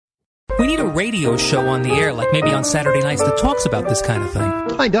need a radio show on the air, like maybe on Saturday nights, that talks about this kind of thing.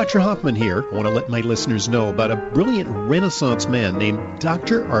 Hi, Dr. Hoffman here. I want to let my listeners know about a brilliant Renaissance man named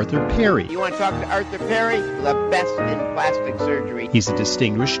Dr. Arthur Perry. You want to talk to Arthur Perry? The best in plastic surgery. He's a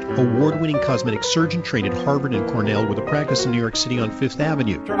distinguished, award-winning cosmetic surgeon trained at Harvard and Cornell with a practice in New York City on Fifth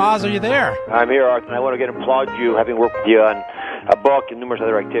Avenue. Dr. Oz, are you there? I'm here, Arthur, and I want to applaud you, having worked with you on a book and numerous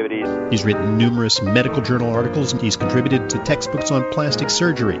other activities. He's written numerous medical journal articles, and he's contributed to textbooks on plastic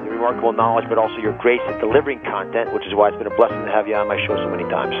surgery. Your remarkable knowledge, but also your grace at delivering content, which is why it's been a blessing to have you on my show so many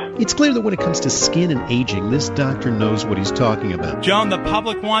times. It's clear that when it comes to skin and aging, this doctor knows what he's talking about. Joan, the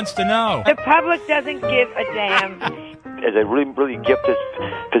public wants to know. The public doesn't give a damn. As a really gifted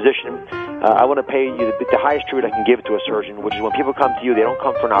physician, I want to pay you the highest tribute I can give to a surgeon, which is when people come to you, they don't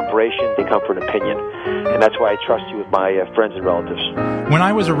come for an operation, they come for an opinion. And that's why I trust you with my friends and relatives. When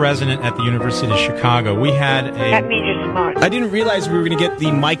I was a resident at the University of Chicago, we had a... That means you're smart. I didn't realize we were going to get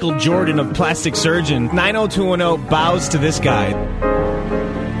the Michael Jordan of plastic surgeon. 90210 bows to this guy.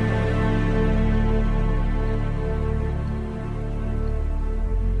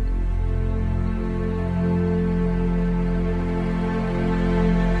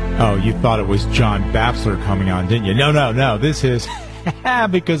 Oh, you thought it was John Bapsler coming on, didn't you? No. This is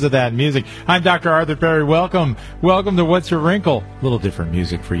because of that music. I'm Dr. Arthur Perry. Welcome to What's Your Wrinkle? A little different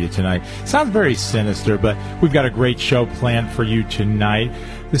music for you tonight. Sounds very sinister, but we've got a great show planned for you tonight.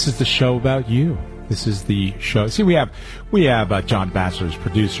 This is the show about you. This is the show. See, we have John Bachelor's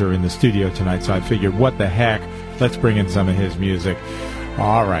producer in the studio tonight, so I figured, what the heck? Let's bring in some of his music.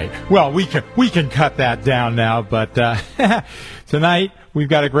 All right. Well, we can cut that down now, but tonight we've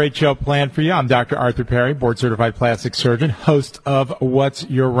got a great show planned for you. I'm Dr. Arthur Perry, board-certified plastic surgeon, host of What's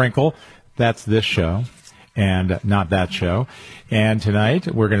Your Wrinkle? That's this show and not that show. And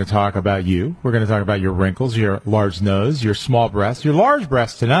tonight we're going to talk about you. We're going to talk about your wrinkles, your large nose, your small breasts, your large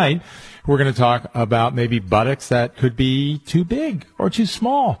breasts tonight. We're going to talk about maybe buttocks that could be too big or too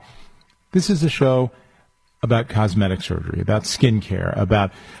small. This is a show about cosmetic surgery, about skincare,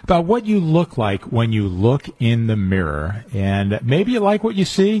 about what you look like when you look in the mirror. And maybe you like what you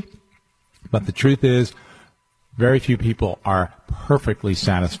see, but the truth is very few people are perfectly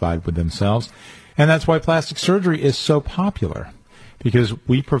satisfied with themselves. And that's why plastic surgery is so popular, because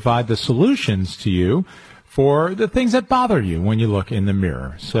we provide the solutions to you for the things that bother you when you look in the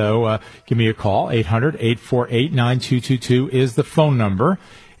mirror. So give me a call. 800-848-9222 is the phone number.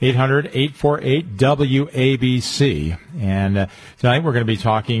 800-848-WABC. And tonight we're going to be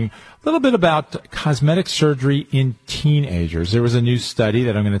talking a little bit about cosmetic surgery in teenagers. There was a new study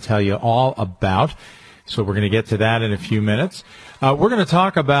that I'm going to tell you all about, so we're going to get to that in a few minutes. We're going to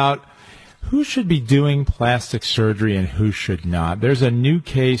talk about who should be doing plastic surgery and who should not. There's a new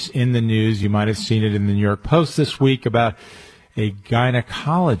case in the news. You might have seen it in the New York Post this week about a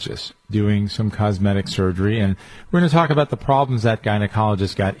gynecologist doing some cosmetic surgery, and we're going to talk about the problems that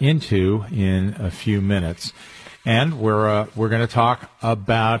gynecologist got into in a few minutes. And we're going to talk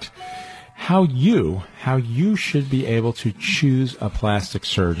about how you should be able to choose a plastic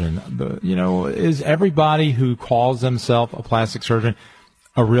surgeon. Is everybody who calls themselves a plastic surgeon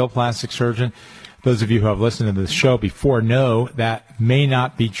a real plastic surgeon? Those of you who have listened to this show before know that may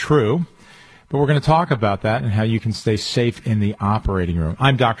not be true. But we're going to talk about that and how you can stay safe in the operating room.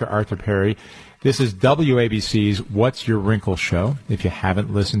 I'm Dr. Arthur Perry. This is WABC's What's Your Wrinkle show. If you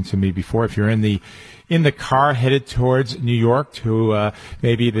haven't listened to me before, if you're in the car headed towards New York to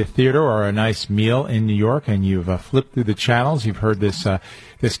maybe the theater or a nice meal in New York, and you've flipped through the channels, you've heard this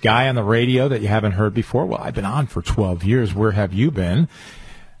guy on the radio that you haven't heard before. Well, I've been on for 12 years. Where have you been?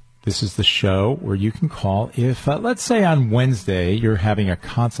 This is the show where you can call if, let's say on Wednesday, you're having a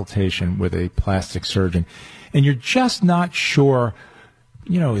consultation with a plastic surgeon and you're just not sure,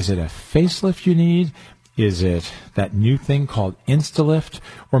 is it a facelift you need? Is it that new thing called Instalift?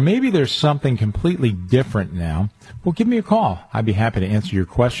 Or maybe there's something completely different now. Well, give me a call. I'd be happy to answer your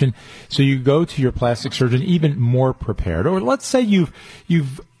question. So you go to your plastic surgeon even more prepared. Or let's say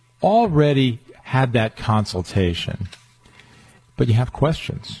you've already had that consultation, but you have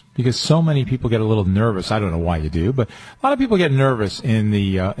questions, because so many people get a little nervous. I don't know why you do, but a lot of people get nervous in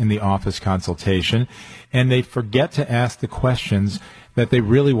the office consultation, and they forget to ask the questions that they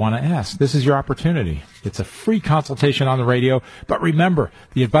really want to ask. This is your opportunity. It's a free consultation on the radio, but remember,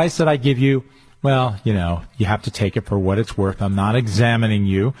 the advice that I give you, well, you have to take it for what it's worth. I'm not examining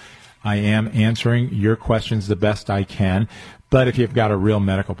you. I am answering your questions the best I can. But if you've got a real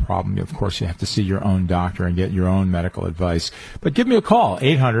medical problem, of course, you have to see your own doctor and get your own medical advice. But give me a call,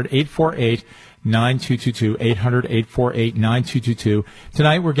 800-848-9222, 800-848-9222.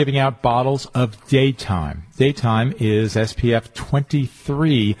 Tonight we're giving out bottles of Daytime. Daytime is SPF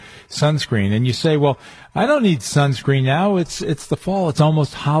 23 sunscreen. And you say, well, I don't need sunscreen now. It's the fall. It's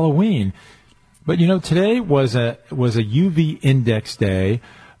almost Halloween. But, you know, today was a UV index day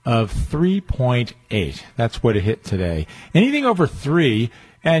of 3.8. That's what it hit today. Anything over 3,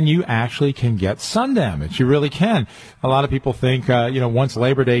 and you actually can get sun damage. You really can. A lot of people think, once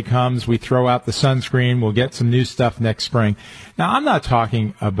Labor Day comes, we throw out the sunscreen, we'll get some new stuff next spring. Now, I'm not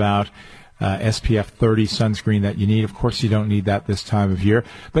talking about SPF 30 sunscreen that you need. Of course, you don't need that this time of year.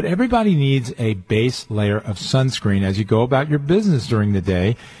 But everybody needs a base layer of sunscreen as you go about your business during the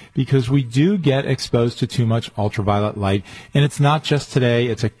day, because we do get exposed to too much ultraviolet light. And it's not just today.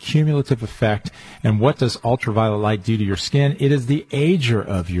 It's a cumulative effect. And what does ultraviolet light do to your skin? It is the ager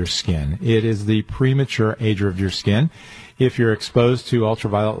of your skin. It is the premature ager of your skin. If you're exposed to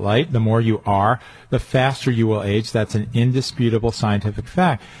ultraviolet light, the more you are, the faster you will age. That's an indisputable scientific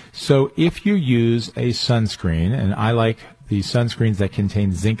fact. So if you use a sunscreen, and I like the sunscreens that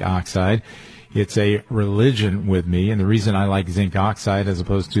contain zinc oxide, it's a religion with me, and the reason I like zinc oxide as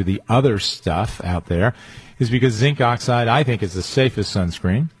opposed to the other stuff out there is because zinc oxide, I think, is the safest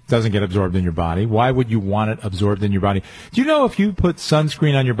sunscreen. It doesn't get absorbed in your body. Why would you want it absorbed in your body? Do you know if you put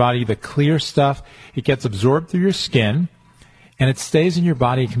sunscreen on your body, the clear stuff, it gets absorbed through your skin, and it stays in your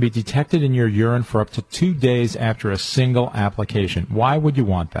body. It can be detected in your urine for up to 2 days after a single application. Why would you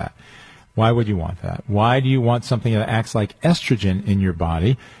want that? Why would you want that? Why do you want something that acts like estrogen in your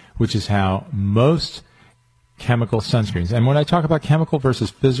body, which is how most chemical sunscreens. And when I talk about chemical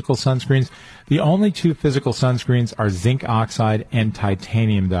versus physical sunscreens, the only two physical sunscreens are zinc oxide and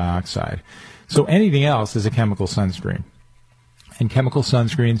titanium dioxide. So anything else is a chemical sunscreen. And chemical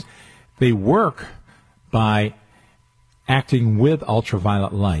sunscreens, they work by acting with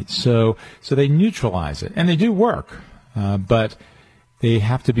ultraviolet light. So they neutralize it. And they do work, but they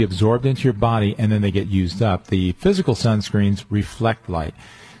have to be absorbed into your body and then they get used up. The physical sunscreens reflect light.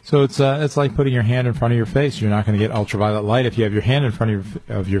 So it's like putting your hand in front of your face. You're not going to get ultraviolet light if you have your hand in front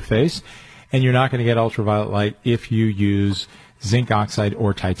of your face, and you're not going to get ultraviolet light if you use zinc oxide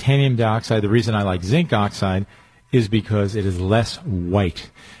or titanium dioxide. The reason I like zinc oxide is because it is less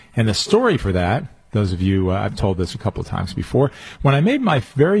white. And the story for that, those of you, I've told this a couple of times before, when I made my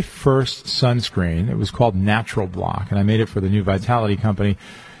very first sunscreen, it was called Natural Block, and I made it for the New Vitality Company,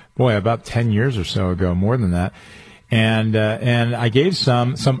 about 10 years or so ago, more than that. And I gave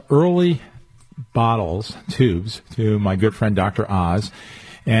some early bottles, tubes, to my good friend Dr. Oz.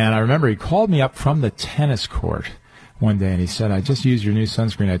 And I remember he called me up from the tennis court one day and he said, I just used your new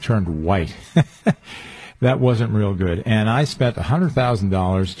sunscreen. I turned white. That wasn't real good. And I spent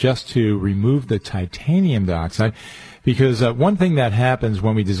 $100,000 just to remove the titanium dioxide, because one thing that happens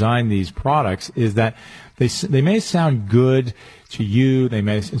when we design these products is that they may sound good to you, they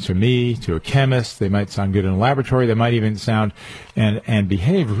may, to me, to a chemist, they might sound good in a laboratory, they might even sound and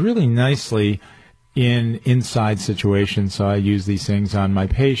behave really nicely in inside situations. So I use these things on my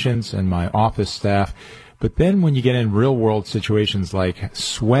patients and my office staff. But then when you get in real world situations like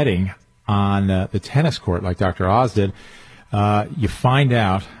sweating on the tennis court, like Dr. Oz did, you find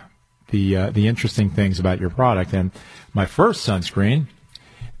out the interesting things about your product. And my first sunscreen,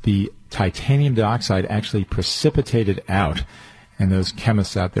 the titanium dioxide actually precipitated out. And those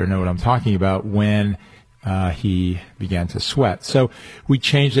chemists out there know what I'm talking about when he began to sweat. So we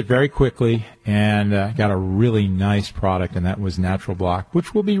changed it very quickly and got a really nice product, and that was Natural Block,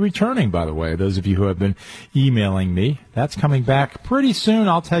 which will be returning, by the way. Those of you who have been emailing me, that's coming back pretty soon.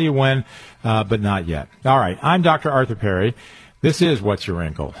 I'll tell you when, but not yet. All right, I'm Dr. Arthur Perry. This is What's Your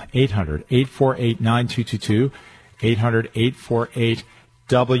Wrinkle? 800-848-9222,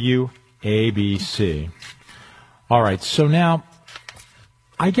 800-848-WABC. All right, so now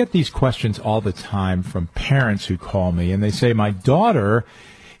I get these questions all the time from parents who call me, and they say, my daughter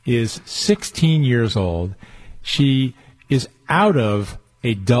is 16 years old. She is out of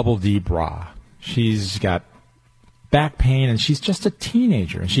a double D bra. She's got back pain, and she's just a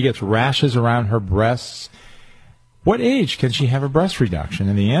teenager, and she gets rashes around her breasts. What age can she have a breast reduction?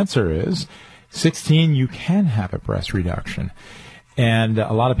 And the answer is 16, you can have a breast reduction. And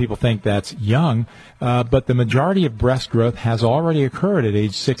a lot of people think that's young, but the majority of breast growth has already occurred at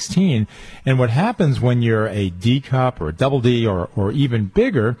age 16. And what happens when you're a D cup or a double D or even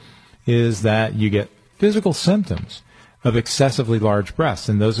bigger is that you get physical symptoms of excessively large breasts.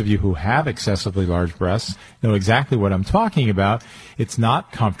 And those of you who have excessively large breasts know exactly what I'm talking about. It's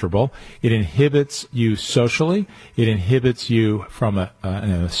not comfortable. It inhibits you socially. It inhibits you from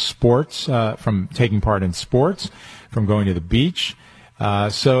sports, from taking part in sports, from going to the beach.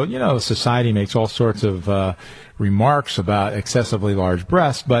 So, society makes all sorts of remarks about excessively large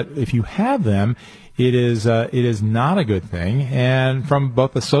breasts, but if you have them, it is not a good thing, and from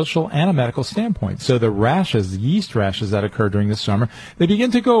both a social and a medical standpoint. So the rashes, the yeast rashes that occur during the summer, they begin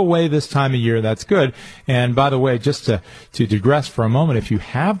to go away this time of year. That's good. And by the way, just to digress for a moment, if you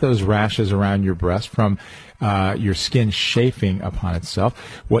have those rashes around your breast from your skin chafing upon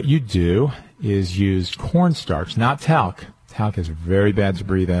itself, what you do is use cornstarch, not talc. Talc is very bad to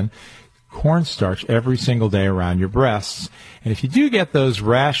breathe in. Cornstarch every single day around your breasts. And if you do get those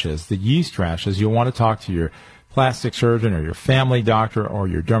rashes, the yeast rashes, you'll want to talk to your plastic surgeon or your family doctor or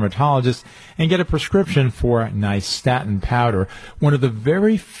your dermatologist and get a prescription for nystatin powder, one of the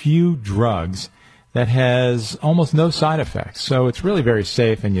very few drugs that has almost no side effects. So it's really very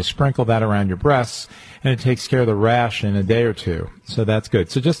safe, and you sprinkle that around your breasts, and it takes care of the rash in a day or two. So that's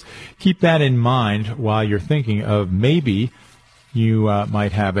good. So just keep that in mind while you're thinking of maybe you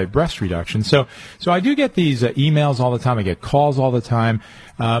might have a breast reduction. So I do get these emails all the time. I get calls all the time,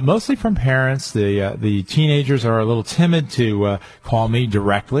 mostly from parents. The teenagers are a little timid to call me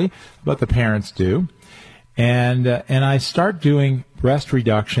directly, but the parents do. And I start doing breast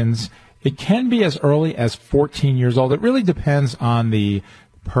reductions. It can be as early as 14 years old. It really depends on the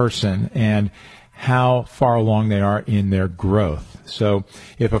person and how far along they are in their growth. So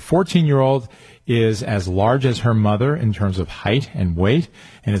if a 14-year-old is as large as her mother in terms of height and weight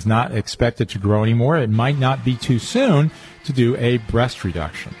and is not expected to grow anymore, it might not be too soon to do a breast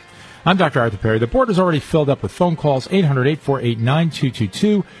reduction. I'm Dr. Arthur Perry. The board is already filled up with phone calls,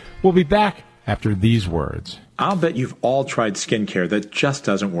 800-848-9222. We'll be back after these words. I'll bet you've all tried skincare that just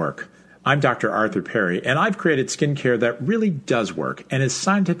doesn't work. I'm Dr. Arthur Perry, and I've created skincare that really does work and is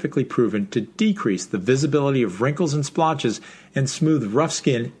scientifically proven to decrease the visibility of wrinkles and splotches and smooth rough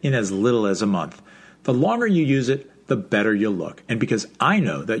skin in as little as a month. The longer you use it, the better you'll look. And because I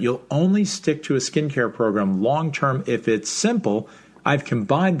know that you'll only stick to a skincare program long-term if it's simple, I've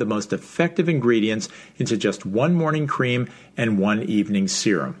combined the most effective ingredients into just one morning cream and one evening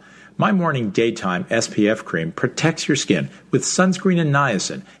serum. My morning daytime SPF cream protects your skin with sunscreen and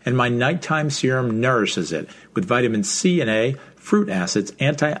niacin, and my nighttime serum nourishes it with vitamin C and A, fruit acids,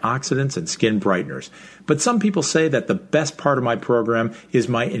 antioxidants, and skin brighteners. But some people say that the best part of my program is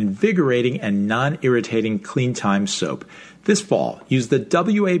my invigorating and non-irritating Clean Time soap. This fall, use the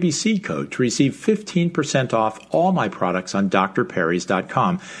WABC code to receive 15% off all my products on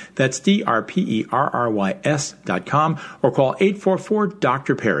drperrys.com. That's DRPERRYS.com, or call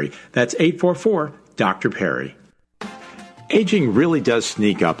 844-DR-PERRY. That's 844-DR-PERRY. Aging really does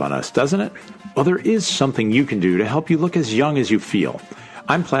sneak up on us, doesn't it? Well, there is something you can do to help you look as young as you feel.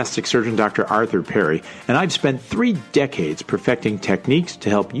 I'm plastic surgeon Dr. Arthur Perry, and I've spent 3 decades perfecting techniques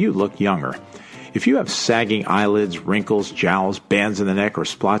to help you look younger. If you have sagging eyelids, wrinkles, jowls, bands in the neck, or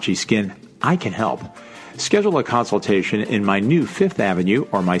splotchy skin, I can help. Schedule a consultation in my new 5th Avenue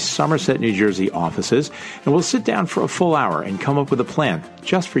or my Somerset, New Jersey offices, and we'll sit down for a full hour and come up with a plan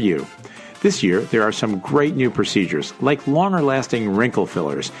just for you. This year, there are some great new procedures, like longer-lasting wrinkle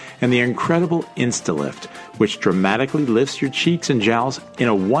fillers and the incredible InstaLift, which dramatically lifts your cheeks and jowls in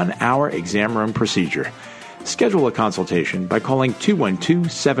a 1-hour exam room procedure. Schedule a consultation by calling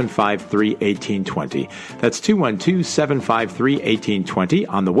 212-753-1820. That's 212-753-1820.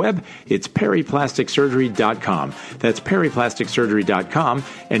 On the web, it's perryplasticsurgery.com. That's perryplasticsurgery.com.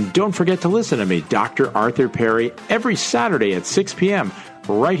 And don't forget to listen to me, Dr. Arthur Perry, every Saturday at 6 p.m.,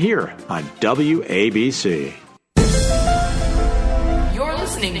 right here on WABC. You're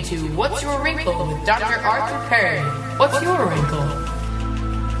listening to What's Your Wrinkle with Dr. Arthur Perry. What's your wrinkle?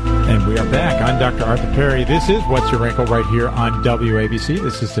 And we are back. I'm Dr. Arthur Perry. This is What's Your Wrinkle right here on WABC.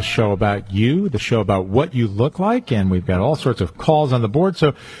 This is the show about you, the show about what you look like, and we've got all sorts of calls on the board.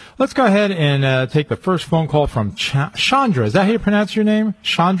 So let's go ahead and take the first phone call from Chandra. Is that how you pronounce your name?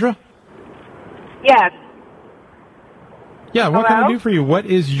 Chandra? Yes. Yeah, what can I do for you? What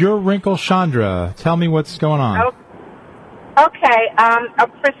is your wrinkle, Chandra? Tell me what's going on. Okay. A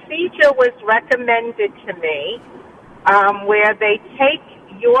procedure was recommended to me where they take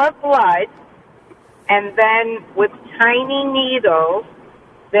your blood and then with tiny needles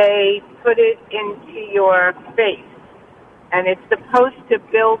they put it into your face. And it's supposed to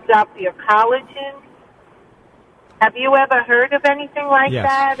build up your collagen. Have you ever heard of anything like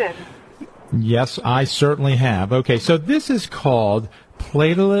that? Yes, I certainly have. Okay, so this is called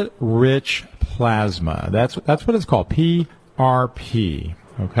platelet-rich plasma. That's what it's called, PRP.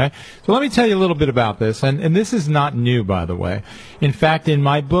 Okay, so let me tell you a little bit about this, and this is not new, by the way. In fact, in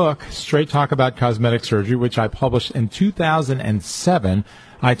my book, Straight Talk About Cosmetic Surgery, which I published in 2007,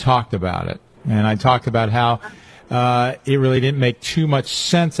 I talked about it. And I talked about how it really didn't make too much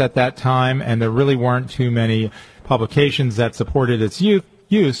sense at that time, and there really weren't too many publications that supported its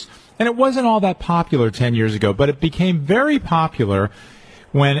use. And it wasn't all that popular 10 years ago, but it became very popular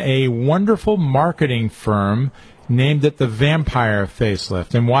when a wonderful marketing firm named it the vampire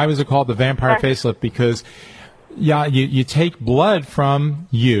facelift. And why was it called the vampire facelift? Because you take blood from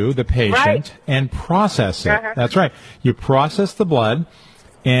you, the patient, and process it. That's right. You process the blood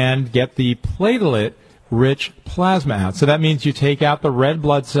and get the platelet-rich plasma out. So that means you take out the red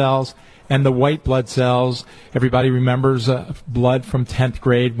blood cells and the white blood cells. Everybody remembers blood from 10th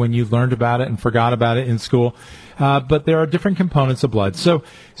grade when you learned about it and forgot about it in school. But there are different components of blood. So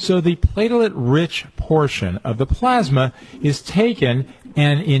the platelet-rich portion of the plasma is taken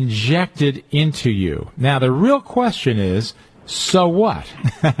and injected into you. Now, the real question is, so what?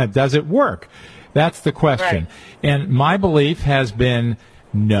 Does it work? That's the question. And my belief has been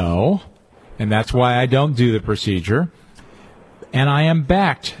no, and that's why I don't do the procedure. And I am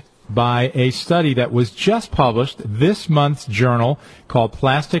backed by a study that was just published this month's journal called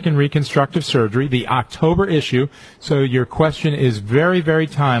Plastic and Reconstructive Surgery, the October issue. So your question is very, very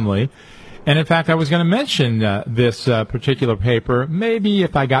timely. And in fact, I was going to mention this particular paper, maybe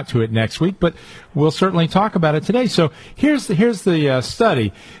if I got to it next week, but we'll certainly talk about it today. So here's the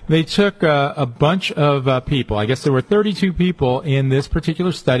study. They took a bunch of people. I guess there were 32 people in this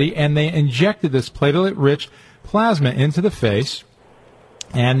particular study, and they injected this platelet-rich plasma into the face,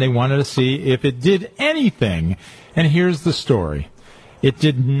 and they wanted to see if it did anything. And here's the story. It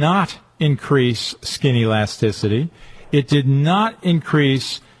did not increase skin elasticity. It did not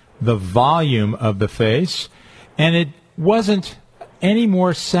increase the volume of the face, and it wasn't any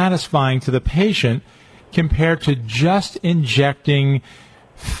more satisfying to the patient compared to just injecting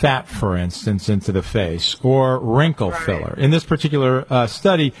fat, for instance, into the face, or wrinkle filler. In this particular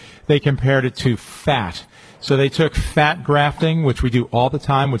study, they compared it to fat. So they took fat grafting, which we do all the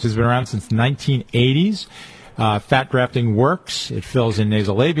time, which has been around since the 1980s. Fat grafting works. It fills in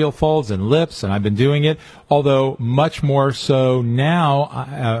nasolabial folds and lips, and I've been doing it, although much more so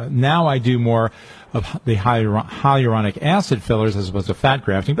now. Now I do more of the hyaluronic acid fillers as opposed to fat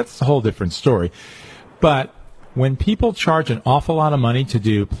grafting, but that's a whole different story. But when people charge an awful lot of money to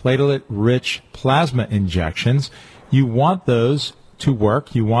do platelet-rich plasma injections, you want those to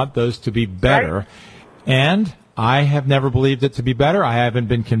work. You want those to be better. And I have never believed it to be better. I haven't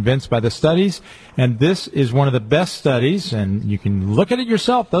been convinced by the studies. And this is one of the best studies, and you can look at it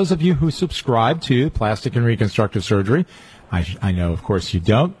yourself, those of you who subscribe to Plastic and Reconstructive Surgery. I know, of course, you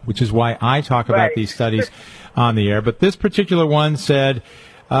don't, which is why I talk about these studies on the air. But this particular one said,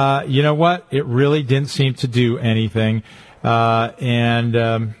 you know what? It really didn't seem to do anything. You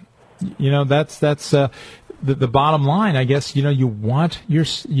know, that's the bottom line. I guess, you know, you want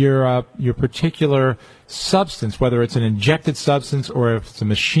your particular substance, whether it's an injected substance or if it's a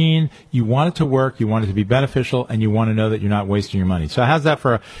machine, you want it to work, you want it to be beneficial, and you want to know that you're not wasting your money. So how's that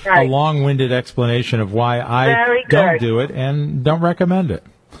for a long-winded explanation of why I don't do it and don't recommend it?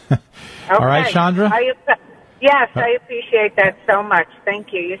 All right, Chandra? Yes, I appreciate that so much.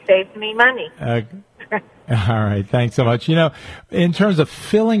 Thank you. You saved me money. All right, thanks so much. You know, in terms of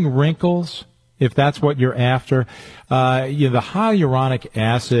filling wrinkles, if that's what you're after, you know, the hyaluronic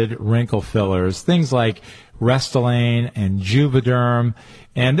acid wrinkle fillers, things like Restylane and Juvederm,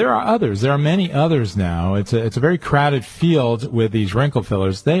 and there are others. There are many others now. It's a very crowded field with these wrinkle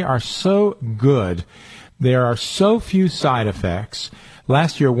fillers. They are so good. There are so few side effects.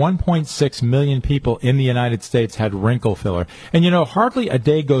 Last year, 1.6 million people in the United States had wrinkle filler. And, you know, hardly a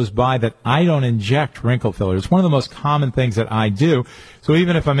day goes by that I don't inject wrinkle filler. It's one of the most common things that I do. So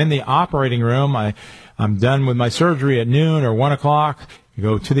even if I'm in the operating room, I'm done with my surgery at noon or 1 o'clock, you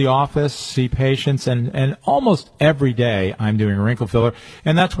go to the office, see patients, and almost every day I'm doing wrinkle filler.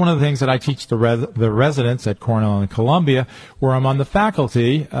 And that's one of the things that I teach the residents at Cornell and Columbia, where I'm on the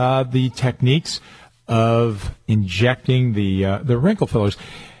faculty, the techniques of injecting the wrinkle fillers.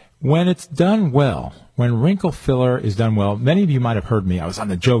 When it's done well, when wrinkle filler is done well, many of you might have heard me. I was on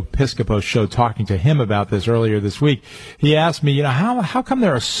the Joe Piscopo show talking to him about this earlier this week. He asked me, you know, how come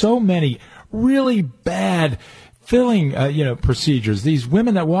there are so many really bad filling, procedures? These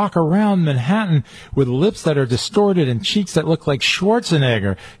women that walk around Manhattan with lips that are distorted and cheeks that look like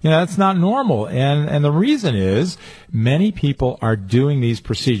Schwarzenegger, you know, that's not normal. And the reason is many people are doing these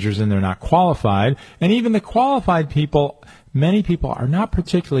procedures and they're not qualified. And even the qualified people many people are not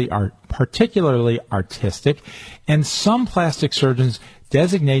particularly artistic, and some plastic surgeons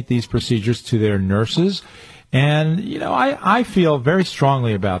designate these procedures to their nurses. And, I feel very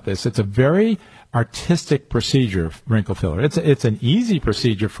strongly about this. It's a very artistic procedure, wrinkle filler. It's an easy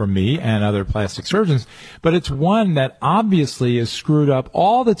procedure for me and other plastic surgeons, but it's one that obviously is screwed up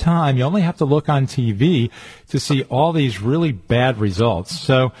all the time. You only have to look on TV to see all these really bad results.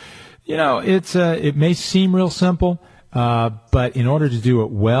 So, it may seem real simple, but in order to do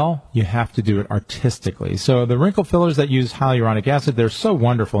it well, you have to do it artistically. So the wrinkle fillers that use hyaluronic acid, they're so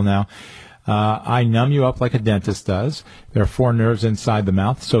wonderful now. I numb you up like a dentist does. There are 4 nerves inside the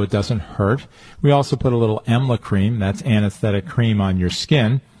mouth, so it doesn't hurt. We also put a little Emla cream, that's anesthetic cream, on your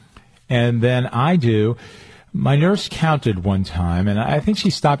skin. And then my nurse counted one time, and I think she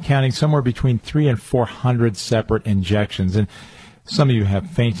stopped counting somewhere between 300 and 400 separate injections. And some of you have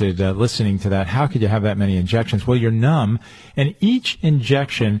fainted listening to that. How could you have that many injections? Well, you're numb, and each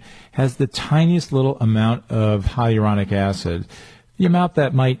injection has the tiniest little amount of hyaluronic acid, the amount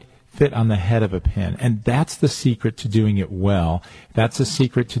that might fit on the head of a pin. And that's the secret to doing it well. That's the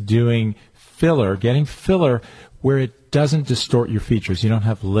secret to doing getting filler where it doesn't distort your features. You don't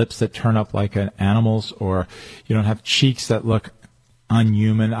have lips that turn up like an animal's, or you don't have cheeks that look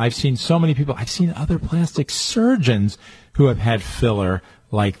unhuman. I've seen so many people. I've seen other plastic surgeons who have had filler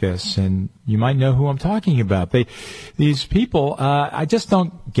like this, and you might know who I'm talking about. These people, I just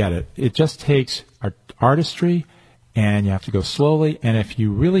don't get it. It just takes artistry, and you have to go slowly. And if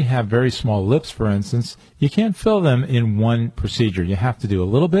you really have very small lips, for instance, you can't fill them in one procedure. You have to do a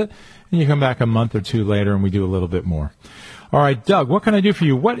little bit, and you come back a month or 2 later, and we do a little bit more. All right, Doug, what can I do for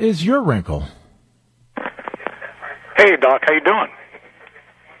you? What is your wrinkle? Hey, Doc, how you doing?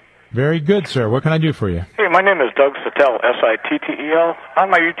 Very good, sir. What can I do for you? Hey, my name is Doug Sittel, Sittel. On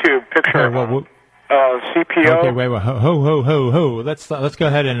my YouTube picture, CPO. Okay, wait, ho. Let's go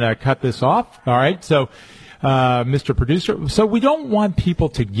ahead and cut this off. All right, so, Mr. Producer, so we don't want people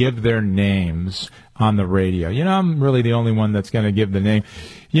to give their names on the radio. I'm really the only one that's going to give the name.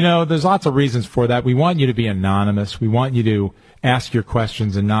 There's lots of reasons for that. We want you to be anonymous. We want you to ask your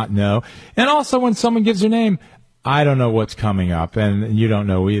questions and not know. And also, when someone gives their name, I don't know what's coming up, and you don't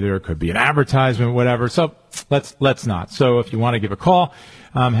know either. It could be an advertisement, whatever. So let's not. So if you want to give a call,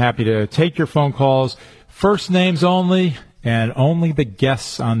 I'm happy to take your phone calls. First names only, and only the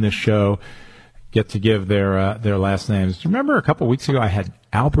guests on this show get to give their last names. Remember a couple of weeks ago I had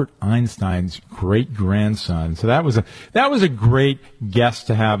Albert Einstein's great-grandson. So that was a great guest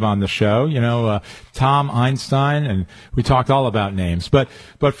to have on the show, Tom Einstein, and we talked all about names. But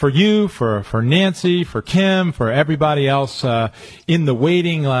for you, for Nancy, for Kim, for everybody else in the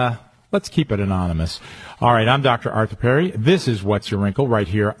waiting, let's keep it anonymous. All right, I'm Dr. Arthur Perry. This is What's Your Wrinkle right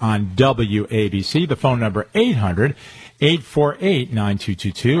here on WABC. The phone number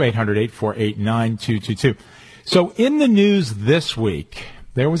 800-848-9222, 800-848-9222. So in the news this week,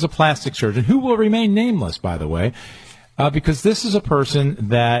 there was a plastic surgeon who will remain nameless, by the way, because this is a person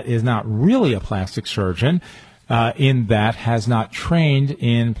that is not really a plastic surgeon, in that has not trained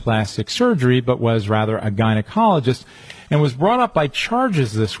in plastic surgery, but was rather a gynecologist, and was brought up by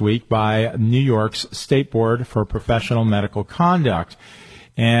charges this week by New York's State Board for Professional Medical Conduct.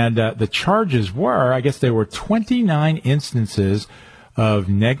 And the charges were, I guess there were 29 instances of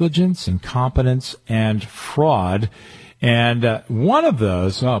negligence, incompetence, and fraud. And one of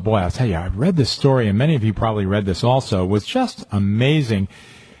those, oh boy, I'll tell you, I read this story, and many of you probably read this also, was just amazing.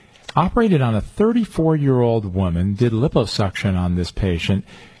 Operated on a 34-year-old woman, did liposuction on this patient,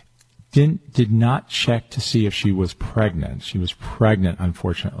 did not check to see if she was pregnant. She was pregnant,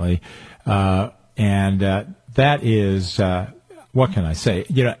 unfortunately. And that is... what can I say?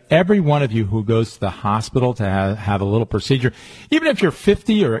 Every one of you who goes to the hospital to have a little procedure, even if you're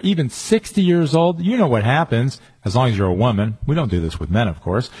 50 or even 60 years old, you know what happens, as long as you're a woman. We don't do this with men, of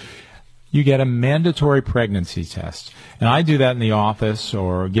course. You get a mandatory pregnancy test. And I do that in the office,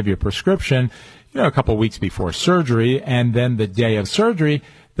 or give you a prescription, a couple of weeks before surgery, and then the day of surgery,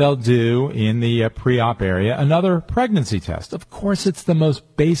 they'll do in the pre-op area another pregnancy test. Of course, it's the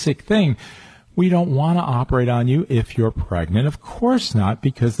most basic thing. We don't want to operate on you if you're pregnant. Of course not,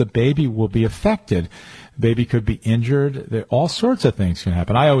 because the baby will be affected. The baby could be injured. All sorts of things can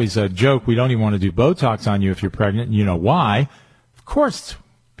happen. I always joke, we don't even want to do Botox on you if you're pregnant. You know why? Of course,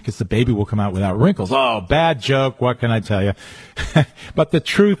 because the baby will come out without wrinkles. Oh, bad joke. What can I tell you? But the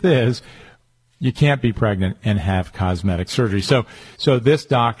truth is, you can't be pregnant and have cosmetic surgery. So this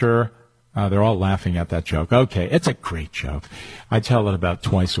doctor... they're all laughing at that joke. Okay, it's a great joke. I tell it about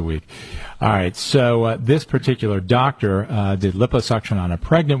twice a week. All right, so this particular doctor did liposuction on a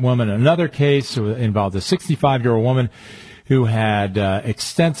pregnant woman. Another case involved a 65-year-old woman who had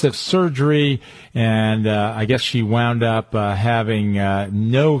extensive surgery, and I guess she wound up having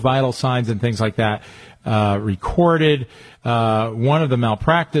no vital signs and things like that recorded. One of the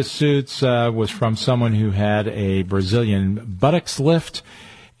malpractice suits was from someone who had a Brazilian buttocks lift,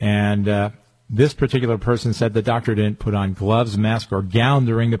 and this particular person said the doctor didn't put on gloves, mask, or gown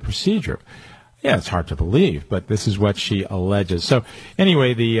during the procedure. Yeah, it's hard to believe, but this is what she alleges. So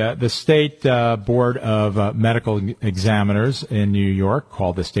anyway, the State Board of Medical Examiners in New York,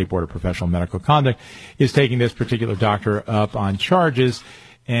 called the State Board of Professional Medical Conduct, is taking this particular doctor up on charges.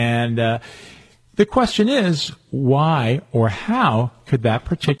 And the question is, why or how could that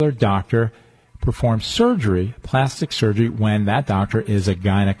particular doctor perform surgery, plastic surgery, when that doctor is a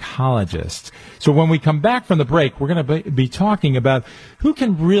gynecologist? So when we come back from the break, we're going to be talking about who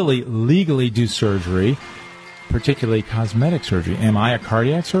can really legally do surgery, particularly cosmetic surgery. Am I a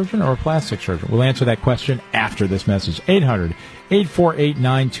cardiac surgeon or a plastic surgeon? We'll answer that question after this message.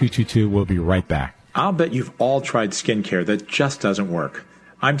 800-848-9222. We'll be right back. I'll bet you've all tried skincare that just doesn't work.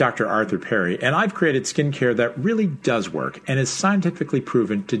 I'm Dr. Arthur Perry, and I've created skincare that really does work and is scientifically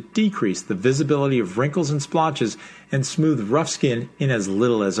proven to decrease the visibility of wrinkles and splotches and smooth rough skin in as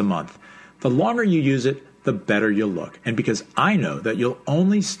little as a month. The longer you use it, the better you'll look. And because I know that you'll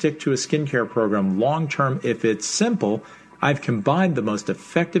only stick to a skincare program long term if it's simple, I've combined the most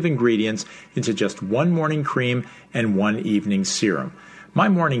effective ingredients into just one morning cream and one evening serum. My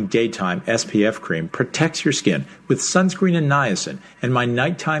morning daytime SPF cream protects your skin with sunscreen and niacin, and my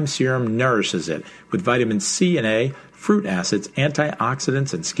nighttime serum nourishes it with vitamin C and A, fruit acids,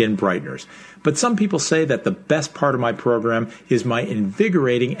 antioxidants, and skin brighteners. But some people say that the best part of my program is my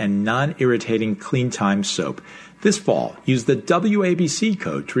invigorating and non-irritating Clean Time soap. This fall, use the WABC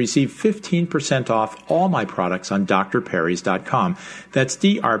code to receive 15% off all my products on drperrys.com. That's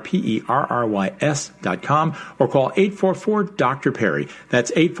DRPERRYS.com, or call 844-DR-PERRY.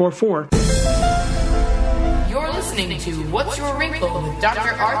 That's 844. You're listening to What's Your Wrinkle with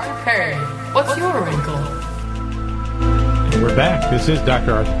Dr. Arthur Perry. What's your wrinkle? And we're back. This is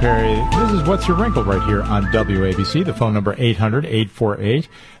Dr. Arthur Perry. This is What's Your Wrinkle right here on WABC. The phone number 800-848-9222,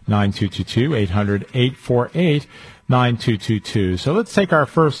 800-848-9222. So let's take our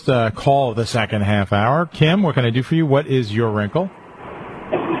first call of the second half hour. Kim, what can I do for you? What is your wrinkle?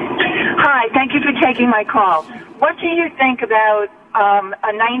 Hi, thank you for taking my call. What do you think about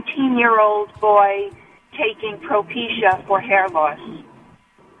a 19-year-old boy taking Propecia for hair loss?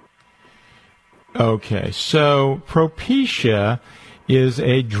 Okay, so Propecia is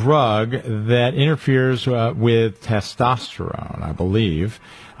a drug that interferes with testosterone, I believe.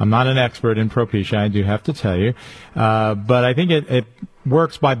 I'm not an expert in Propecia, I do have to tell you. But I think it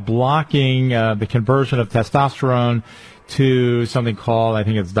works by blocking the conversion of testosterone to something called, I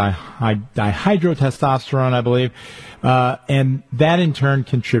think it's dihydrotestosterone, I believe. And that in turn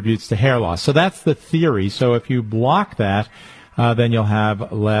contributes to hair loss. So that's the theory. So if you block that, then you'll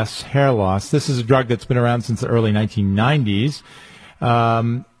have less hair loss. This is a drug that's been around since the early 1990s.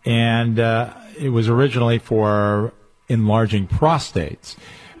 And it was originally for enlarging prostates.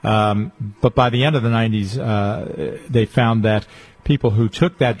 But by the end of the 90s, they found that people who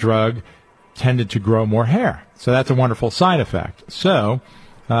took that drug tended to grow more hair. So that's a wonderful side effect. So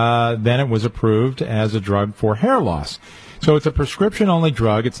then it was approved as a drug for hair loss. So it's a prescription-only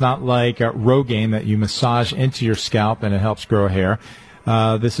drug. It's not like Rogaine that you massage into your scalp and it helps grow hair.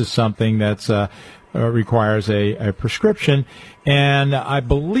 This is something that's requires a prescription. And I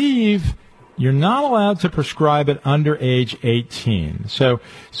believe you're not allowed to prescribe it under age 18. So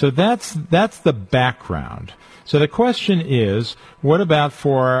that's the background. So the question is, what about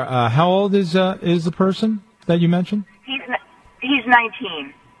for how old is the person that you mentioned? He's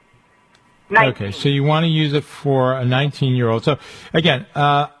 19. 19. Okay, so you want to use it for a 19-year-old. So again,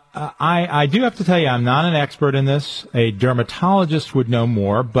 I do have to tell you, I'm not an expert in this. A dermatologist would know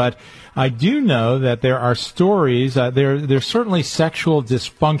more, but I do know that there are stories. There's certainly sexual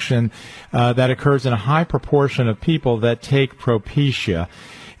dysfunction that occurs in a high proportion of people that take Propecia.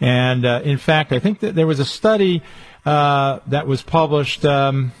 And in fact, I think that there was a study that was published.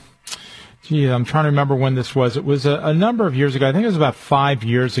 I'm trying to remember when this was. It was a number of years ago. I think it was about 5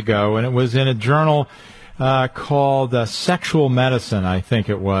 years ago, and it was in a journal called Sexual Medicine, I think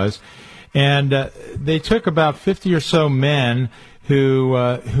it was. And they took about 50 or so men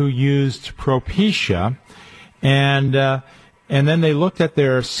who used Propecia, and then they looked at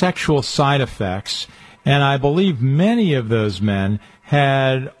their sexual side effects. And I believe many of those men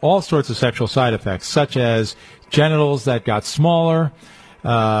had all sorts of sexual side effects, such as genitals that got smaller,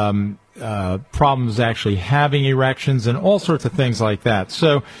 problems actually having erections, and all sorts of things like that.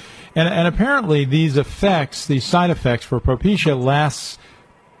 So And apparently these side effects for Propecia lasts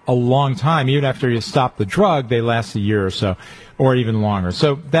a long time. Even after you stop the drug, they last a year or so, or even longer.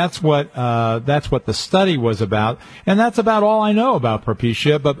 So that's what the study was about, and that's about all I know about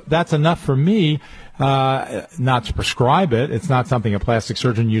Propecia. But that's enough for me not to prescribe it. It's not something a plastic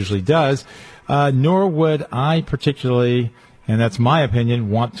surgeon usually does, nor would I particularly, and that's my opinion,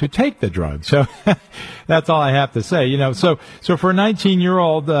 want to take the drug. So that's all I have to say. So for a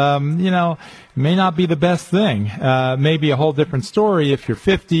 19-year-old, may not be the best thing. Maybe a whole different story if you're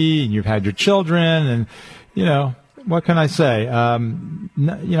 50 and you've had your children, and what can I say?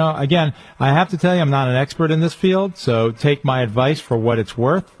 Again, I have to tell you, I'm not an expert in this field, so take my advice for what it's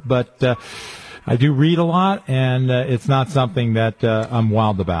worth. But I do read a lot, and it's not something that I'm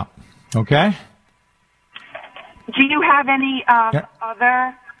wild about. Okay? Do you have any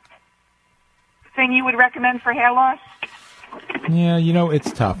other thing you would recommend for hair loss? Yeah,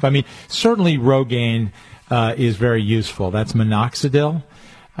 it's tough. I mean, certainly Rogaine is very useful. That's minoxidil.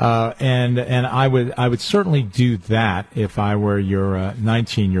 And I would certainly do that if I were your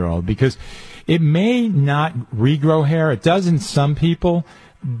 19-year-old, because it may not regrow hair. It does in some people,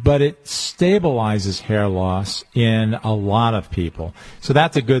 but it stabilizes hair loss in a lot of people. So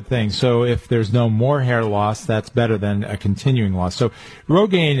that's a good thing. So if there's no more hair loss, that's better than a continuing loss. So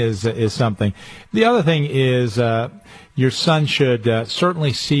Rogaine is something. The other thing is your son should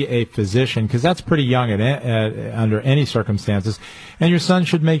certainly see a physician, because that's pretty young under any circumstances. And your son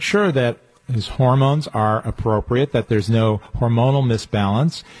should make sure that his hormones are appropriate, that there's no hormonal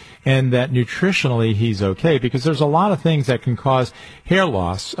misbalance, and that nutritionally he's okay, because there's a lot of things that can cause hair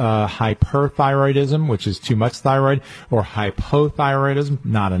loss. Hyperthyroidism, which is too much thyroid, or hypothyroidism,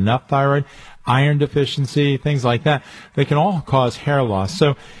 not enough thyroid, iron deficiency, things like that. They can all cause hair loss.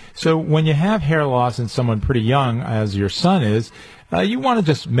 So when you have hair loss in someone pretty young, as your son is, you want to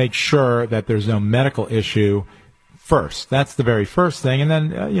just make sure that there's no medical issue first. That's the very first thing. And then,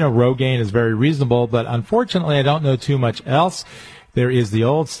 Rogaine is very reasonable, but unfortunately I don't know too much else. There is the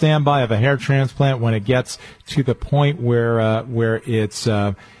old standby of a hair transplant when it gets to the point where it's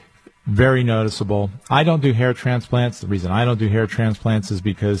very noticeable. I don't do hair transplants. The reason I don't do hair transplants is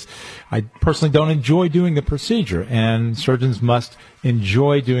because I personally don't enjoy doing the procedure, and surgeons must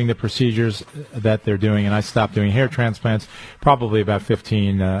enjoy doing the procedures that they're doing, and I stopped doing hair transplants probably about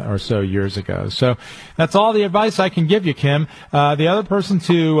 15 or so years ago. So that's all the advice I can give you, Kim. The other person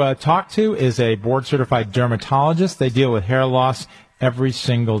to talk to is a board-certified dermatologist. They deal with hair loss every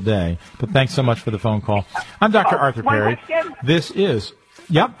single day. But thanks so much for the phone call. I'm Dr. Arthur Perry. This is...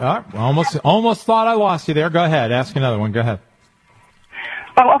 Yep, almost thought I lost you there. Go ahead, ask another one. Go ahead.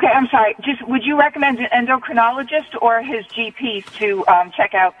 Oh, okay, I'm sorry. Would you recommend an endocrinologist or his GP to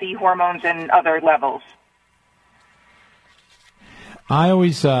check out the hormones and other levels? I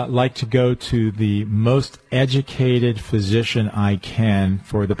always like to go to the most educated physician I can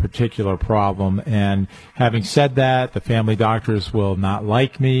for the particular problem. And having said that, the family doctors will not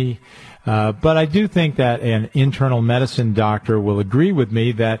like me. But I do think that an internal medicine doctor will agree with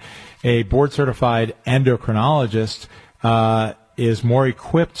me that a board-certified endocrinologist is more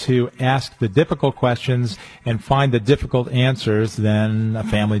equipped to ask the difficult questions and find the difficult answers than a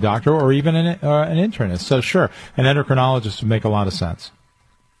family doctor or even an internist. So sure, an endocrinologist would make a lot of sense.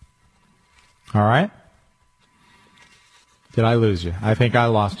 All right? Did I lose you? I think I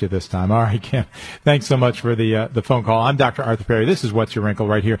lost you this time. All right, Kim. Thanks so much for the phone call. I'm Dr. Arthur Perry. This is What's Your Wrinkle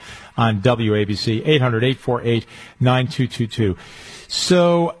right here on WABC, 800-848-9222.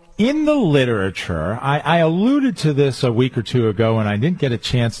 So in the literature, I alluded to this a week or two ago, and I didn't get a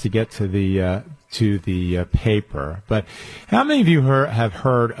chance to get to the paper. But how many of you have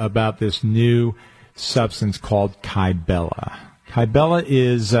heard about this new substance called Kybella? Kybella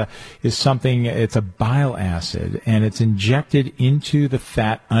is something, it's a bile acid, and it's injected into the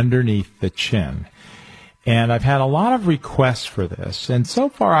fat underneath the chin. And I've had a lot of requests for this, and so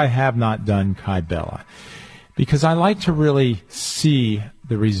far I have not done Kybella, because I like to really see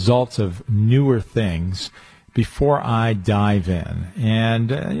the results of newer things before I dive in.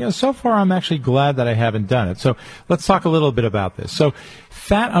 And, so far I'm actually glad that I haven't done it. So let's talk a little bit about this. So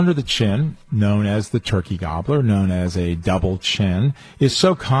fat under the chin, known as the turkey gobbler, known as a double chin, is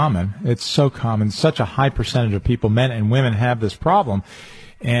so common. It's so common. Such a high percentage of people, men and women, have this problem.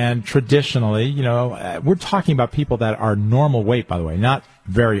 And traditionally, we're talking about people that are normal weight, by the way, not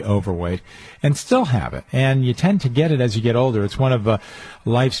very overweight and still have it. And you tend to get it as you get older. It's one of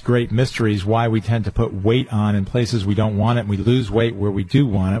life's great mysteries, why we tend to put weight on in places we don't want it, and we lose weight where we do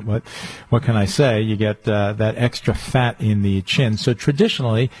want it. But what can I say? You get that extra fat in the chin. So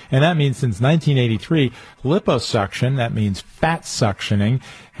traditionally, and that means since 1983, liposuction, that means fat suctioning,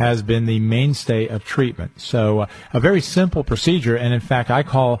 has been the mainstay of treatment. So a very simple procedure, and in fact I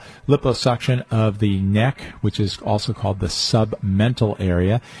call liposuction of the neck, which is also called the submental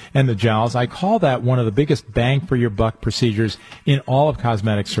area, and the jowls, I call that one of the biggest bang for your buck procedures in all of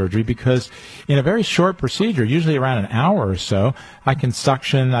cosmetic surgery, because in a very short procedure, usually around an hour or so, I can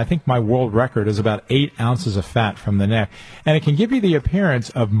suction, I think my world record is about 8 ounces of fat from the neck, and it can give you the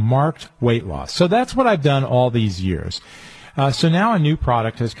appearance of marked weight loss. So that's what I've done all these years. So now a new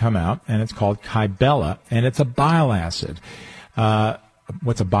product has come out, and it's called Kybella, and it's a bile acid.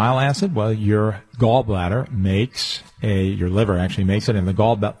 What's a bile acid? Well, your gallbladder your liver actually makes it, and the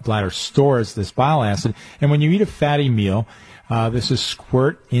gallbladder stores this bile acid. And when you eat a fatty meal, this is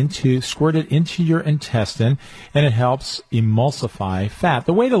squirted into your intestine, and it helps emulsify fat.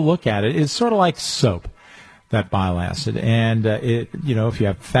 The way to look at it is sort of like soap, that bile acid. And if you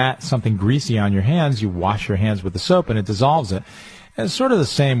have fat, something greasy on your hands, you wash your hands with the soap and it dissolves it. And it's sort of the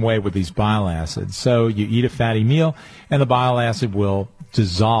same way with these bile acids. So you eat a fatty meal and the bile acid will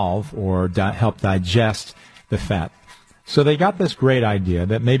dissolve or help digest the fat. So they got this great idea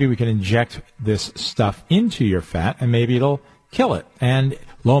that maybe we can inject this stuff into your fat and maybe it'll kill it. And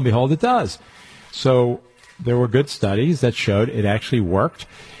lo and behold, it does. So there were good studies that showed it actually worked.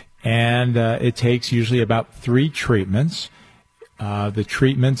 And it takes usually about 3 treatments. The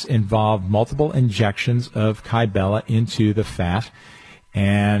treatments involve multiple injections of Kybella into the fat,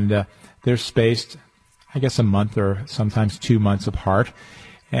 and they're spaced, I guess, a month or sometimes 2 months apart.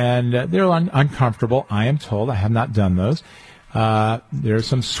 And they're uncomfortable, I am told. I have not done those. There's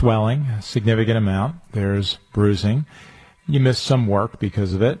some swelling, a significant amount. There's bruising. You miss some work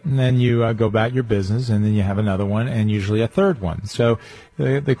because of it, and then you go about your business, and then you have another one, and usually a third one. So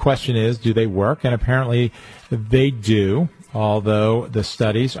the question is, do they work? And apparently they do, although the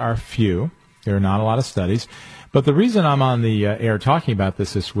studies are few. There are not a lot of studies. But the reason I'm on the air talking about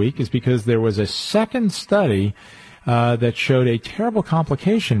this week is because there was a second study that showed a terrible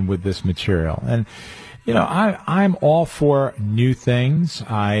complication with this material. And I'm all for new things.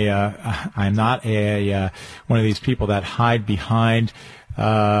 I'm not one of these people that hide behind,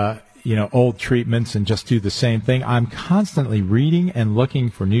 old treatments and just do the same thing. I'm constantly reading and looking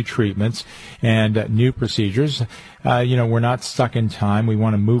for new treatments and new procedures. We're not stuck in time. We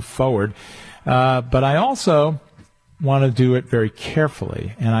want to move forward. But I also want to do it very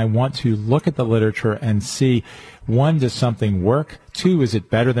carefully, and I want to look at the literature and see, 1, does something work? 2, is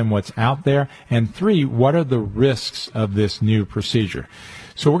it better than what's out there? And 3, what are the risks of this new procedure?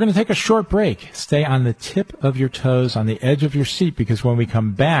 So we're going to take a short break. Stay on the tip of your toes, on the edge of your seat, because when we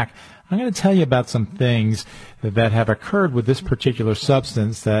come back, I'm going to tell you about some things that have occurred with this particular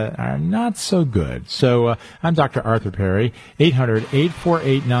substance that are not so good. So I'm Dr. Arthur Perry,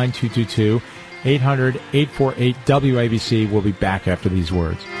 800-848-9222. 800-848-WABC. We'll be back after these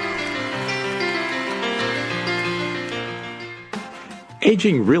words.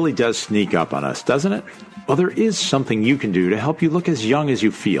 Aging really does sneak up on us, doesn't it? Well, there is something you can do to help you look as young as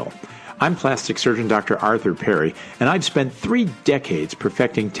you feel. I'm plastic surgeon Dr. Arthur Perry, and I've spent 3 decades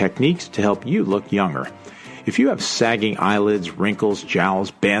perfecting techniques to help you look younger. If you have sagging eyelids, wrinkles,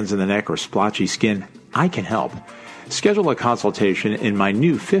 jowls, bands in the neck, or splotchy skin, I can help. Schedule a consultation in my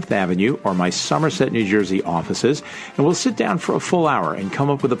new 5th Avenue or my Somerset, New Jersey offices, and we'll sit down for a full hour and come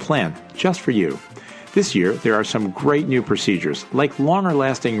up with a plan just for you. This year, there are some great new procedures, like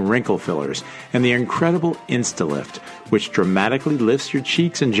longer-lasting wrinkle fillers and the incredible InstaLift, which dramatically lifts your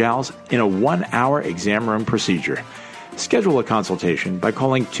cheeks and jowls in a 1-hour exam room procedure. Schedule a consultation by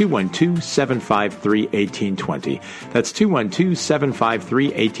calling 212-753-1820. That's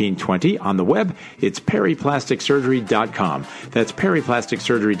 212-753-1820. On the web, it's perryplasticsurgery.com. That's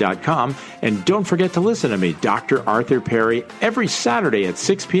perryplasticsurgery.com. And don't forget to listen to me, Dr. Arthur Perry, every Saturday at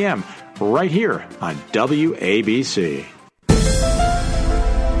 6 p.m., right here on WABC.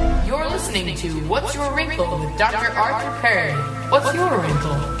 You're listening to What's Your Wrinkle with Dr. Arthur Perry. What's your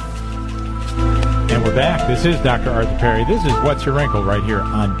wrinkle? And we're back. This is Dr. Arthur Perry. This is What's Your Wrinkle right here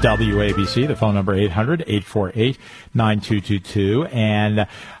on WABC. The phone number 800-848-9222. And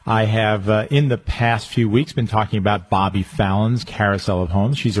I have, in the past few weeks, been talking about Bobby Fallon's Carousel of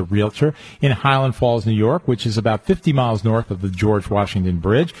Homes. She's a realtor in Highland Falls, New York, which is about 50 miles north of the George Washington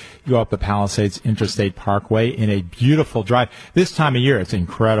Bridge. You go up the Palisades Interstate Parkway in a beautiful drive. This time of year, it's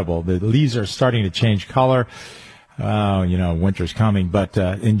incredible. The leaves are starting to change color. winter's coming, but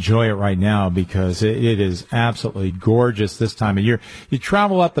enjoy it right now because it is absolutely gorgeous this time of year. You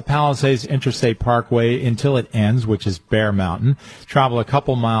travel up the Palisades Interstate Parkway until it ends, which is Bear Mountain. Travel a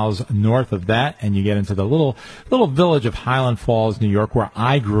couple miles north of that, and you get into the little village of Highland Falls, New York, where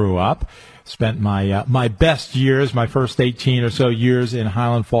I grew up. Spent my best years, my first 18 or so years in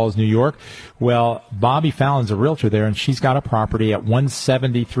Highland Falls, New York. Well, Bobby Fallon's a realtor there, and she's got a property at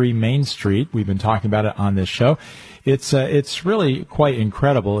 173 Main Street. We've been talking about it on this show. It's really quite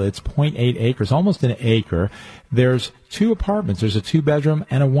incredible. It's 0.8 acres, almost an acre. There's 2 apartments. There's a 2-bedroom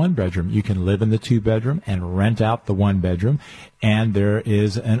and a 1-bedroom. You can live in the 2-bedroom and rent out the 1-bedroom, and there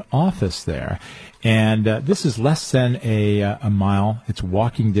is an office there. And this is less than a mile. It's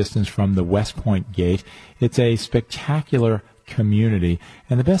walking distance from the West Point Gate. It's a spectacular community.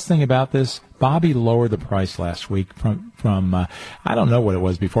 And the best thing about this, Bobby lowered the price last week from I don't know what it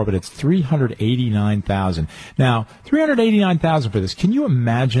was before, but it's $389,000. Now, $389,000 for this. Can you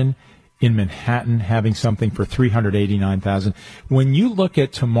imagine in Manhattan having something for $389,000? When you look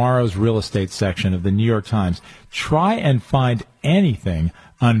at tomorrow's real estate section of the New York Times, try and find anything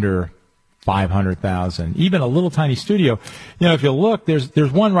under $500,000, even a little tiny studio. If you look,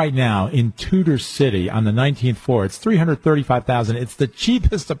 there's one right now in Tudor City on the 19th floor. It's $335,000. It's the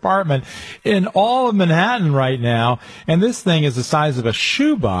cheapest apartment in all of Manhattan right now, and this thing is the size of a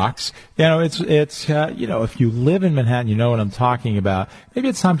shoebox. If you live in Manhattan, you know what I'm talking about. Maybe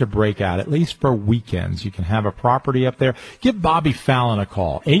it's time to break out, at least for weekends. You can have a property up there. Give Bobby Fallon a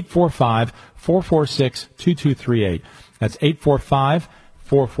call, 845-446-2238. That's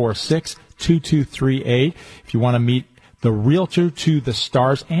 845-446-2238. If you want to meet the realtor to the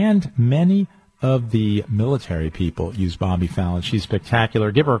stars, and many of the military people use Bobby Fallon. She's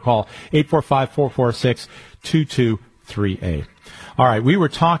spectacular. Give her a call, 845-446-2238. All right, we were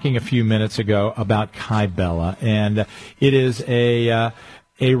talking a few minutes ago about Kybella, and it is a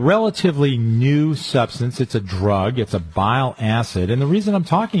relatively new substance. It's a drug. It's a bile acid. And the reason I'm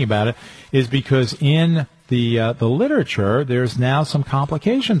talking about it is because in the literature, there's now some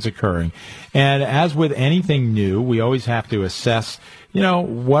complications occurring. And as with anything new, we always have to assess,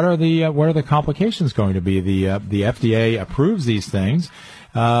 what are the complications going to be? The FDA approves these things,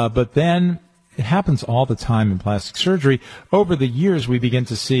 but then it happens all the time in plastic surgery. Over the years, we begin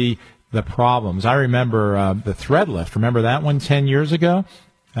to see the problems. I remember the Thread Lift. Remember that one 10 years ago?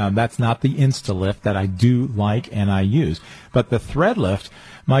 That's not the InstaLift that I do like and I use. But the Thread Lift,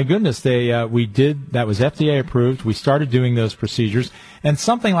 my goodness, that was FDA approved. We started doing those procedures, and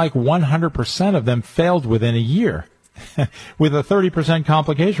something like 100% of them failed within a year with a 30%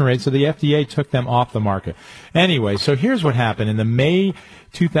 complication rate, so the FDA took them off the market. Anyway, so here's what happened. In the May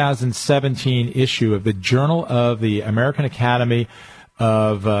 2017 issue of the Journal of the American Academy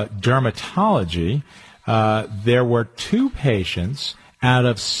of Dermatology, there were 2 patients out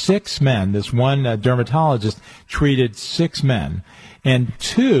of 6 men. This one dermatologist treated 6 men, and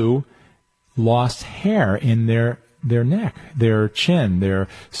 2 lost hair in their neck, their chin, their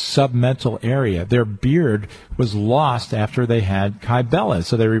submental area. Their beard was lost after they had Kybella.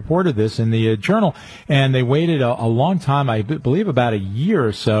 So they reported this in the journal, and they waited a long time, I believe about a year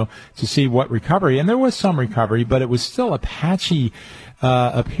or so, to see what recovery. And there was some recovery, but it was still a patchy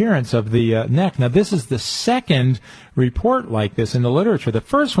appearance of the neck. Now, this is the second report like this in the literature. The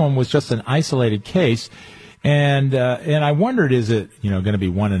first one was just an isolated case, and I wondered, is it going to be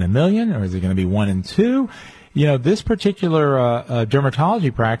 1 in a million, or is it going to be 1 in 2? This particular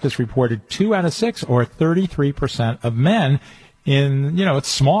dermatology practice reported 2 out of 6, or 33% of men. It's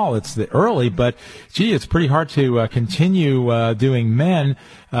small, it's the early, but gee, it's pretty hard to continue doing men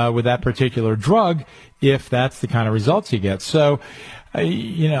with that particular drug if that's the kind of results you get. So,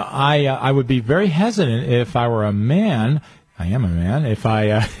 I would be very hesitant if I were a man. I am a man. If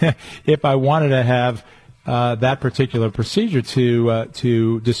I if I wanted to have that particular procedure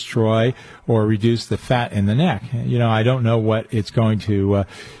to destroy or reduce the fat in the neck. I don't know what it's going to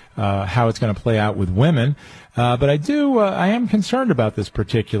how it's going to play out with women, but I am concerned about this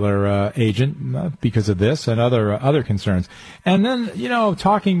particular agent because of this and other concerns. And then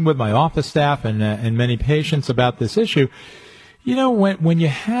talking with my office staff and many patients about this issue. When you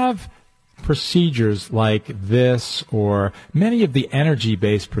have procedures like this, or many of the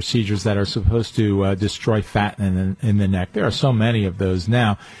energy-based procedures that are supposed to destroy fat in the neck, there are so many of those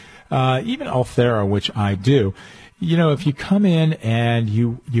now. Even Ulthera, which I do. If you come in and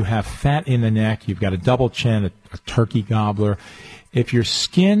you have fat in the neck, you've got a double chin, a turkey gobbler. If your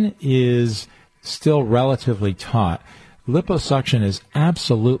skin is still relatively taut, liposuction is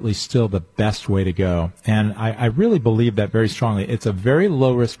absolutely still the best way to go. And I really believe that very strongly. It's a very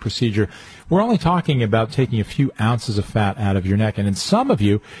low-risk procedure. We're only talking about taking a few ounces of fat out of your neck. And in some of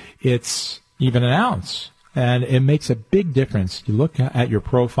you, it's even an ounce. And it makes a big difference. You look at your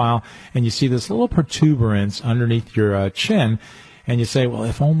profile and you see this little protuberance underneath your chin, and you say, well,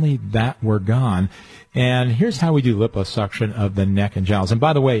 if only that were gone. And here's how we do liposuction of the neck and jowls. And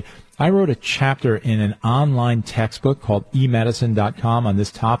by the way, I wrote a chapter in an online textbook called emedicine.com on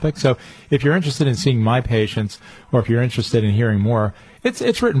this topic. So if you're interested in seeing my patients, or if you're interested in hearing more,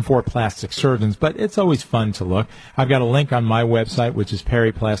 it's written for plastic surgeons, but it's always fun to look. I've got a link on my website, which is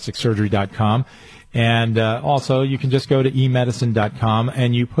perryplasticsurgery.com. And also, you can just go to emedicine.com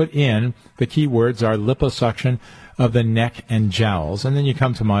and you put in the keywords are liposuction of the neck and jowls. And then you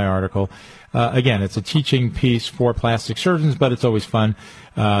come to my article. Again, it's a teaching piece for plastic surgeons, but it's always fun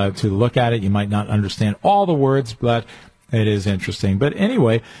to look at it. You might not understand all the words, but it is interesting. But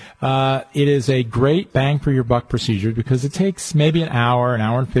anyway, it is a great bang for your buck procedure because it takes maybe an hour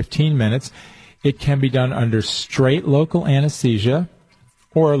and 15 minutes. It can be done under straight local anesthesia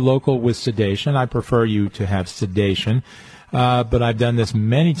or local with sedation. I prefer you to have sedation, but I've done this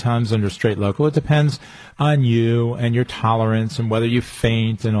many times under straight local. It depends on you and your tolerance and whether you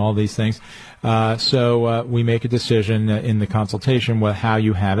faint and all these things. So we make a decision in the consultation with how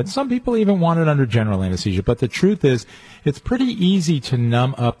you have it. Some people even want it under general anesthesia, but the truth is it's pretty easy to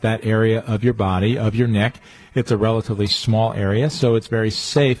numb up that area of your body, of your neck. It's a relatively small area, so it's very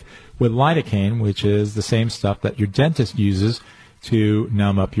safe with lidocaine, which is the same stuff that your dentist uses to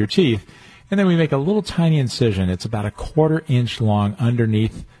numb up your teeth. And then we make a little tiny incision. It's about a 1/4 inch long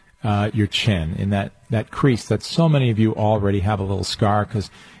underneath your chin in that crease that so many of you already have a little scar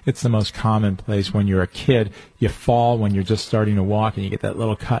because it's the most common place when you're a kid. You fall when you're just starting to walk and you get that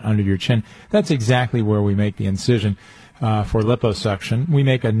little cut under your chin. That's exactly where we make the incision for liposuction. We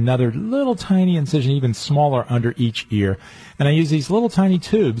make another little tiny incision, even smaller, under each ear. And I use these little tiny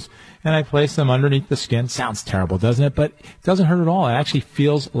tubes and I place them underneath the skin. Sounds terrible, doesn't it? But it doesn't hurt at all. It actually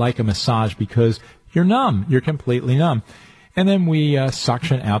feels like a massage because you're numb. You're completely numb. And then we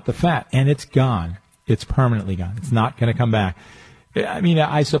suction out the fat, and it's gone. It's permanently gone. It's not going to come back. I mean,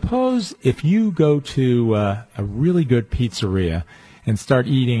 I suppose if you go to a really good pizzeria and start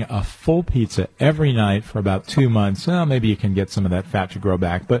eating a full pizza every night for about 2 months, well, maybe you can get some of that fat to grow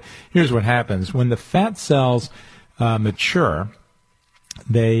back. But here's what happens. When the fat cells mature,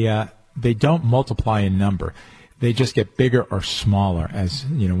 they don't multiply in number. They just get bigger or smaller as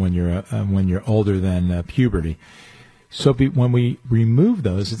you know when you're older than puberty. So when we remove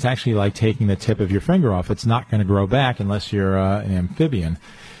those, it's actually like taking the tip of your finger off. It's not going to grow back unless you're an amphibian.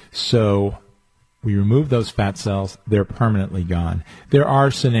 So we remove those fat cells. They're permanently gone. There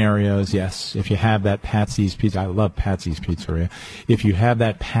are scenarios, yes, if you have that Patsy's Pizza. I love Patsy's Pizzeria. If you have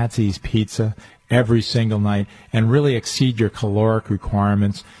that Patsy's Pizza every single night and really exceed your caloric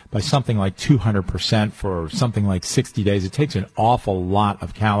requirements by something like 200% for something like 60 days. It takes an awful lot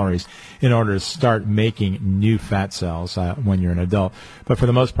of calories in order to start making new fat cells when you're an adult. But for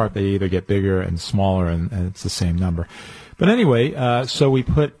the most part, they either get bigger and smaller, and it's the same number. But anyway, so we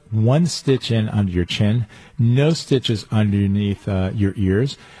put 1 stitch in under your chin, no stitches underneath your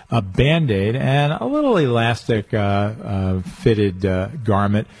ears, a Band-Aid, and a little elastic fitted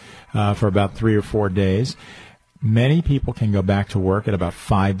garment for about 3 or 4 days. Many people can go back to work at about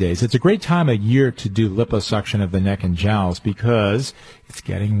 5 days. It's a great time of year to do liposuction of the neck and jowls because it's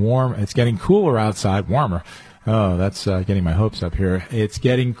getting warm. It's getting cooler outside, warmer. Oh, that's getting my hopes up here. It's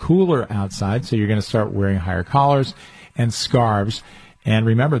getting cooler outside, so you're going to start wearing higher collars and scarves. And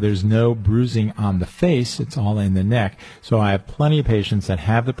remember, there's no bruising on the face. It's all in the neck. So I have plenty of patients that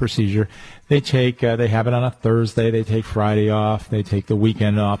have the procedure. They have it on a Thursday. They take Friday off. They take the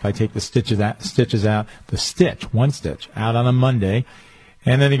weekend off. I take the one stitch out on a Monday.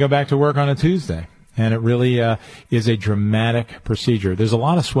 And then they go back to work on a Tuesday. And it really is a dramatic procedure. There's a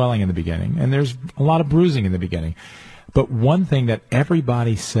lot of swelling in the beginning, and there's a lot of bruising in the beginning. But one thing that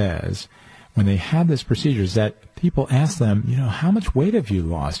everybody says when they have this procedure is that people ask them, how much weight have you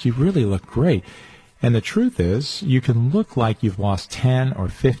lost? You really look great. And the truth is, you can look like you've lost 10 or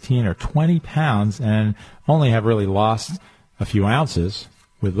 15 or 20 pounds and only have really lost a few ounces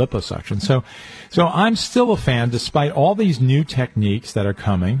with liposuction. So I'm still a fan, despite all these new techniques that are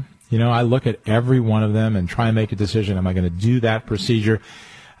coming. I look at every one of them and try and make a decision. Am I going to do that procedure?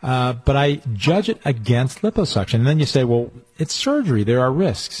 But I judge it against liposuction. And then you say, well, it's surgery. There are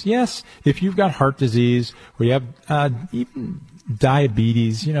risks. Yes, if you've got heart disease or you have even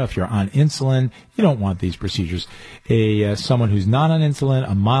diabetes, if you're on insulin, you don't want these procedures. Someone who's not on insulin,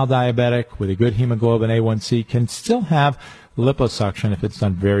 a mild diabetic with a good hemoglobin A1C can still have liposuction if it's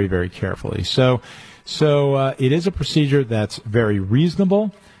done very, very carefully. So it is a procedure that's very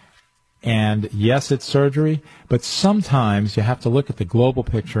reasonable. And yes, it's surgery, but sometimes you have to look at the global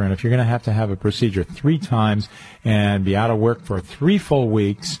picture. And if you're going to have a procedure 3 times and be out of work for 3 full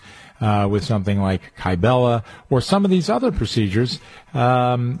weeks, with something like Kybella or some of these other procedures,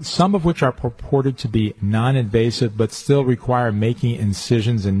 some of which are purported to be non-invasive but still require making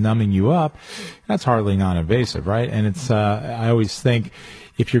incisions and numbing you up, that's hardly non-invasive, right? And it's I always think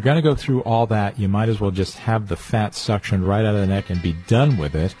if you're going to go through all that, you might as well just have the fat suctioned right out of the neck and be done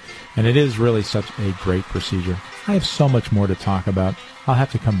with it. And it is really such a great procedure. I have so much more to talk about. I'll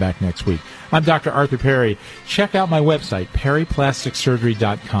have to come back next week. I'm Dr. Arthur Perry. Check out my website,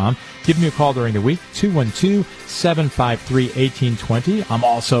 perryplasticsurgery.com. Give me a call during the week, 212-753-1820. I'm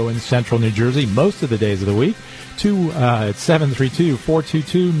also in central New Jersey most of the days of the week. It's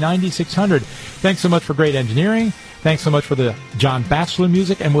 732-422-9600. Thanks so much for great engineering. Thanks so much for the John Batchelor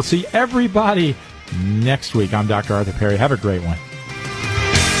music, and we'll see everybody next week. I'm Dr. Arthur Perry. Have a great one.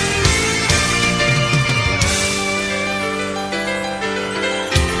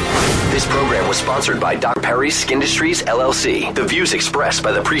 This program was sponsored by Dr. Perry's Skin Industries, LLC. The views expressed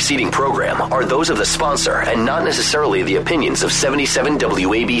by the preceding program are those of the sponsor and not necessarily the opinions of 77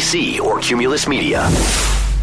 WABC or Cumulus Media.